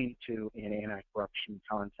need to in anti-corruption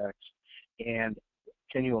context. And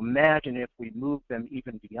can you imagine if we move them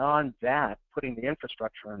even beyond that, putting the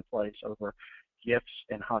infrastructure in place over gifts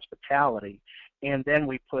and hospitality, and then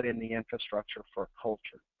we put in the infrastructure for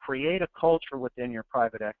culture. Create a culture within your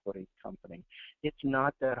private equity company. It's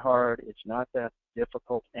not that hard, it's not that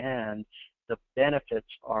difficult, and the benefits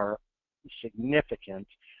are significant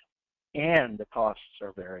and the costs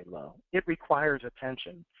are very low. It requires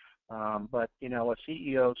attention, but a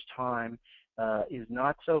CEO's time is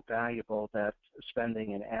not so valuable that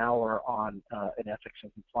spending an hour on an ethics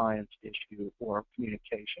and compliance issue or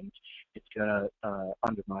communications, it's going to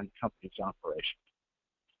undermine the company's operation.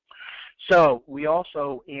 So we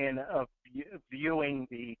also, in viewing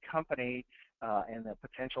the company and the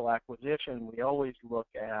potential acquisition, we always look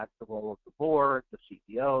at the role of the board, the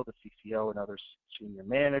CCO and other senior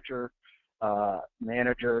managers.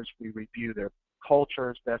 We review their culture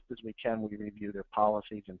as best as we can. We review their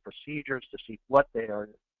policies and procedures to see what they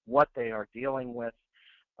are dealing with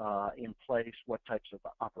in place, what types of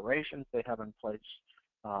operations they have in place,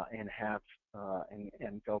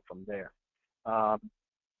 and go from there.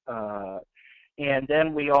 And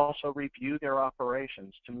then we also review their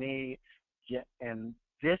operations. To me, and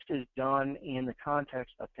this is done in the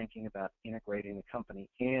context of thinking about integrating the company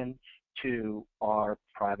into our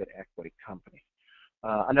private equity company.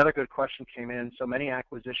 Another good question came in. So many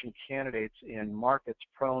acquisition candidates in markets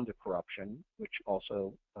prone to corruption, which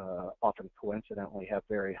also often coincidentally have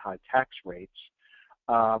very high tax rates,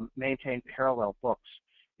 maintain parallel books.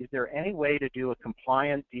 Is there any way to do a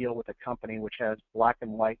compliant deal with a company which has black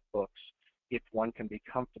and white books if one can be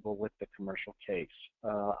comfortable with the commercial case?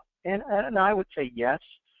 And I would say yes.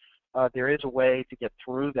 There is a way to get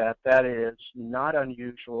through that. That is not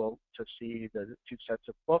unusual to see the two sets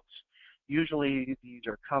of books. Usually these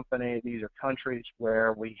are countries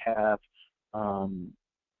where we have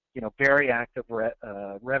very active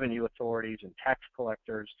revenue authorities and tax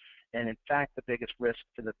collectors, and in fact the biggest risk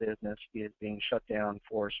to the business is being shut down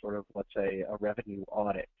for sort of, let's say, a revenue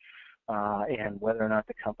audit, and whether or not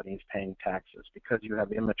the company is paying taxes, because you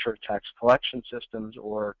have immature tax collection systems,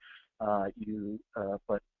 or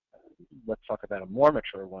but let's talk about a more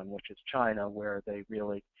mature one, which is China, where they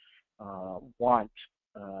really want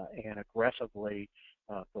and aggressively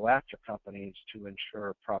go after companies to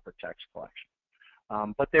ensure proper tax collection.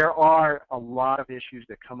 But there are a lot of issues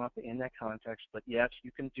that come up in that context. But yes,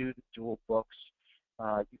 you can do the dual books.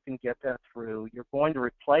 You can get that through. You're going to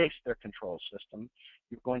replace their control system.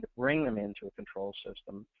 You're going to bring them into a control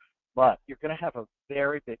system. But you're going to have a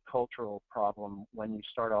very big cultural problem when you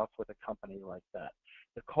start off with a company like that.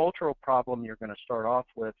 The cultural problem you're going to start off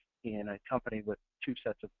with in a company with two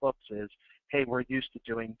sets of books is, hey, we're used to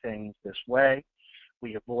doing things this way.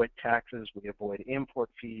 We avoid taxes, we avoid import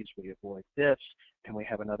fees, we avoid this, and we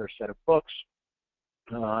have another set of books.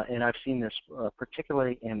 And I've seen this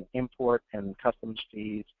particularly in import and customs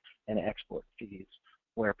fees and export fees,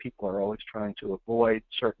 where people are always trying to avoid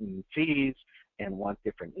certain fees and want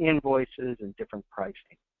different invoices and different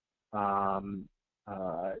pricing.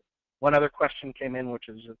 One other question came in, which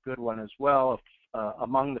is a good one as well.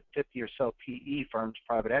 Among the 50 or so PE firms,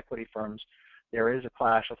 private equity firms, there is a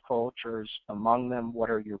clash of cultures among them. What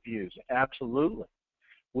are your views? Absolutely.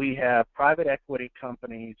 We have private equity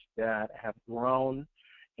companies that have grown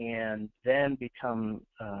and then become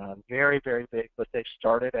very, very big, but they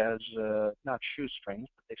started as not shoestrings,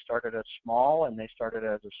 but they started as small, and they started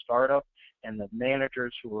as a startup, and the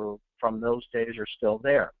managers who were from those days are still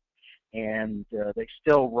there. And they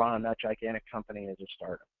still run a gigantic company as a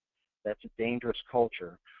startup. That's a dangerous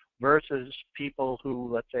culture, versus people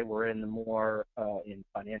who, let's say, were in the more in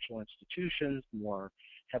financial institutions, more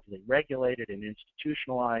heavily regulated and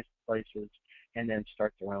institutionalized places, and then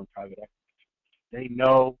start their own private equity. They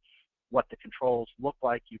know what the controls look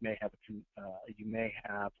like. You may have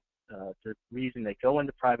the reason they go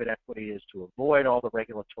into private equity is to avoid all the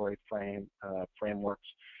regulatory frameworks.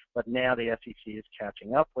 But now the SEC is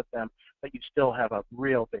catching up with them. But you still have a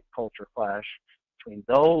real big culture clash between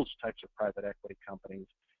those types of private equity companies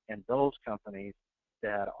and those companies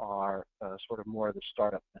that are sort of more of the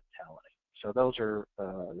startup mentality. So those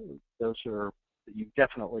are you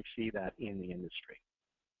definitely see that in the industry.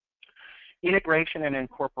 Integration and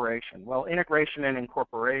incorporation. Well, integration and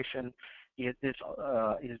incorporation is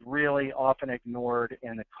really often ignored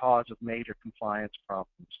and the cause of major compliance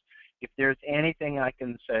problems. If there's anything I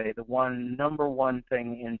can say, the number one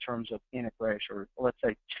thing in terms of integration, or let's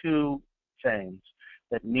say two things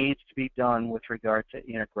that needs to be done with regard to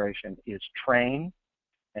integration, is train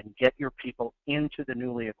and get your people into the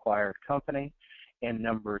newly acquired company. And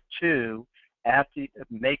number two,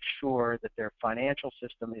 make sure that their financial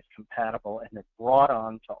system is compatible and they're brought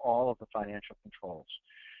on to all of the financial controls.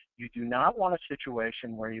 You do not want a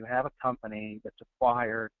situation where you have a company that's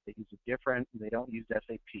acquired, they don't use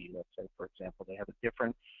SAP, let's say, for example, they have a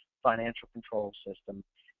different financial control system,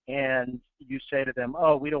 and you say to them,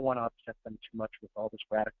 oh, we don't want to upset them too much with all this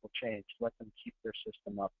radical change. Let them keep their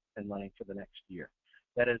system up and running for the next year.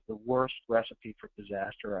 That is the worst recipe for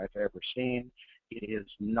disaster I've ever seen. It is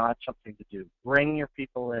not something to do. Bring your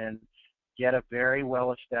people in, get a very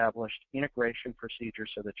well-established integration procedure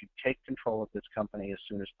so that you take control of this company as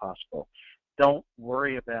soon as possible. Don't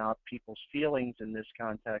worry about people's feelings in this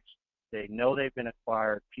context. They know they've been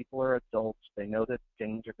acquired. People are adults. They know that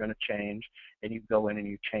things are going to change, and you go in and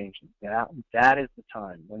you change them. That is the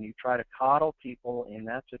time. When you try to coddle people in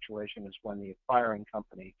that situation is when the acquiring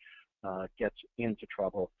company gets into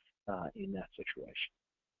trouble in that situation.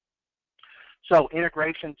 So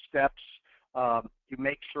integration steps, You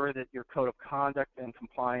make sure that your code of conduct and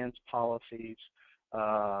compliance policies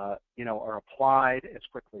are applied as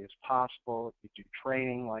quickly as possible. You do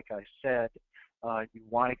training, like I said. You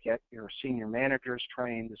want to get your senior managers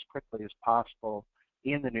trained as quickly as possible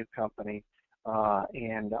in the new company.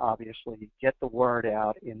 And obviously get the word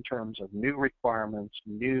out in terms of new requirements,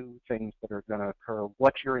 new things that are going to occur,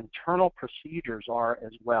 what your internal procedures are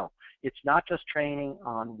as well. It's not just training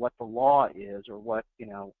on what the law is or what,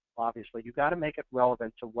 obviously you got to make it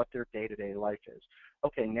relevant to what their day-to-day life is.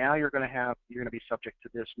 Okay, now you're going to be subject to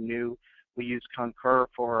this new, we use Concur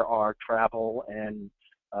for our travel and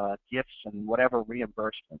gifts and whatever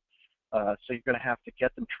reimbursement. So you're going to have to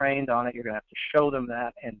get them trained on it. You're going to have to show them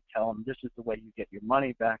that and tell them this is the way you get your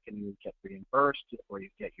money back and you get reimbursed or you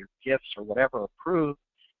get your gifts or whatever approved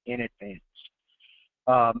in advance.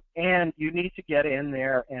 And you need to get in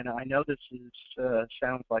there, and I know this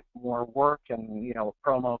sounds like more work and a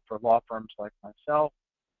promo for law firms like myself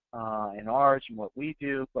and ours and what we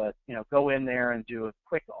do, but go in there and do a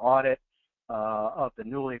quick audit of the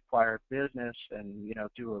newly acquired business and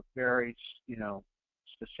do a very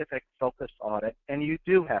specific focused audit. And you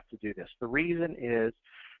do have to do this. The reason is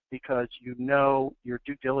because your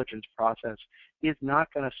due diligence process is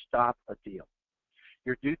not going to stop a deal.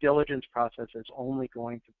 Your due diligence process is only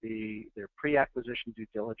going to be, their pre-acquisition due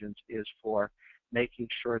diligence is for making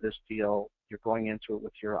sure this deal, you're going into it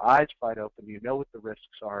with your eyes wide open, you know what the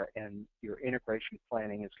risks are, and your integration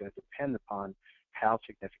planning is going to depend upon how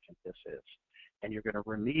significant this is. And you're going to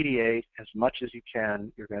remediate as much as you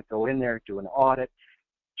can. You're going to go in there, do an audit,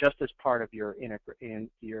 just as part of your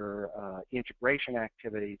integration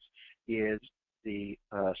activities is the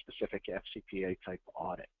specific FCPA type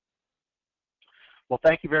audit. Well,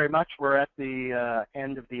 thank you very much. We're at the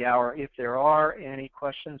end of the hour. If there are any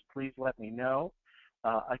questions, please let me know.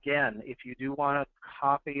 Again, if you do want a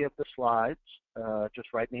copy of the slides, just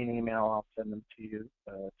write me an email. I'll send them to you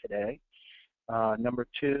today. Number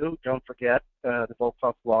two, don't forget the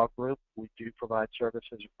Volkov Law Group. We do provide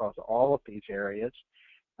services across all of these areas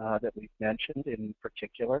that we've mentioned in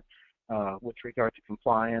particular with regard to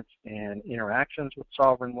compliance and interactions with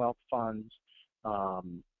sovereign wealth funds,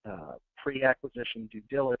 pre-acquisition due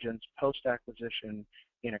diligence, post-acquisition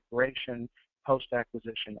integration,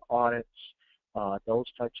 post-acquisition audits, those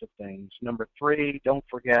types of things. Number three, don't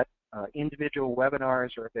forget individual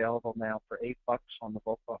webinars are available now for $8 on the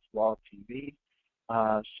Volkov Law TV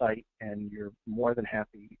site, and you're more than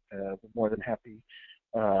happy to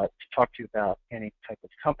talk to you about any type of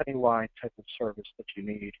company-wide type of service that you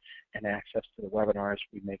need and access to the webinars.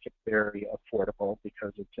 We make it very affordable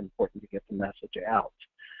because it's important to get the message out.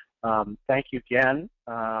 Thank you again.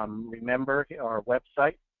 Remember our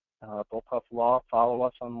website, Volkov Law. Follow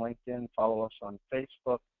us on LinkedIn. Follow us on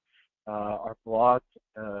Facebook. Our blog,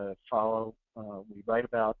 we write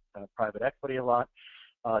about private equity a lot.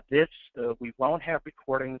 We won't have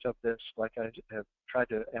recordings of this, like I have tried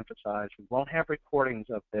to emphasize. We won't have recordings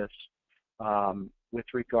of this with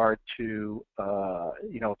regard to,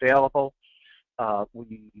 available.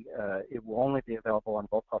 It will only be available on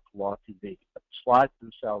Volkov Law TV, but the slides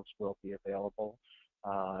themselves will be available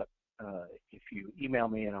if you email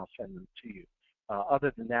me, and I'll send them to you.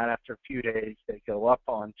 Other than that, after a few days, they go up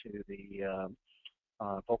onto the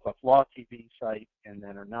Volkov Law TV site and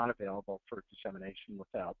then are not available for dissemination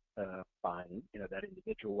without buying, that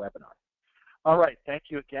individual webinar. All right, thank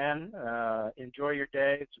you again. Enjoy your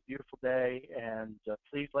day. It's a beautiful day, and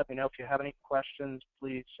please let me know if you have any questions.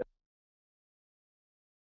 Please